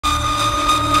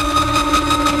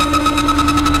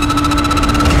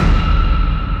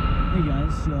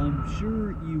I'm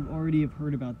sure you already have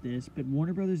heard about this, but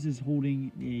Warner Brothers is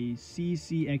holding a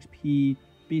CCXP,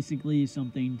 basically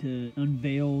something to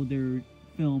unveil their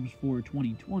films for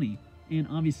 2020. And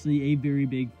obviously a very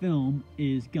big film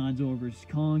is Godzilla vs.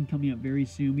 Kong, coming up very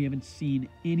soon. We haven't seen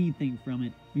anything from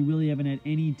it. We really haven't had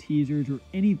any teasers or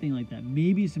anything like that.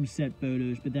 Maybe some set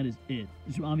photos, but that is it.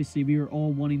 So obviously we are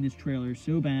all wanting this trailer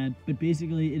so bad, but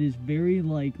basically it is very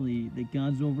likely that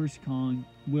Godzilla vs. Kong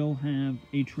will have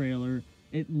a trailer,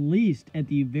 at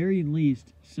the very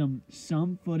least, some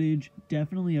footage,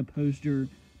 definitely a poster.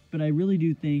 But I really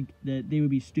do think that they would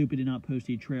be stupid to not post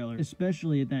a trailer,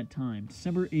 especially at that time.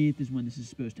 December 8th is when this is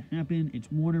supposed to happen.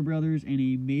 It's Warner Brothers, and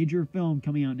a major film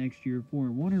coming out next year for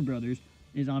Warner Brothers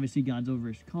is obviously Godzilla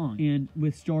vs. Kong. And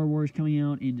with Star Wars coming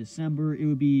out in December, it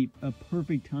would be a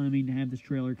perfect timing to have this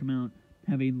trailer come out,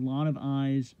 have a lot of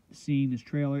eyes seeing this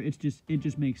trailer. It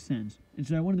just makes sense. And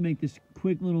so I wanted to make this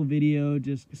quick little video,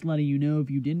 just letting you know if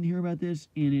you didn't hear about this,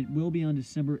 and it will be on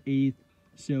December 8th,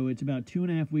 so it's about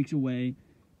 2.5 weeks away.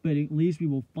 But at least we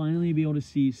will finally be able to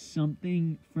see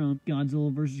something from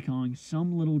Godzilla vs. Kong,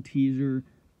 some little teaser,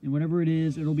 and whatever it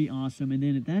is, it'll be awesome. And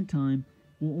then at that time,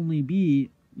 we'll only be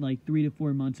like 3 to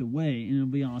 4 months away, and it'll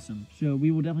be awesome. So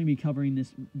we will definitely be covering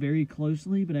this very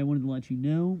closely, but I wanted to let you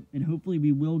know, and hopefully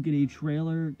we will get a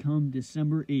trailer come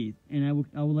December 8th. And I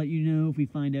will let you know if we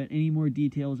find out any more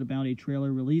details about a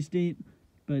trailer release date,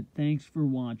 but thanks for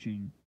watching.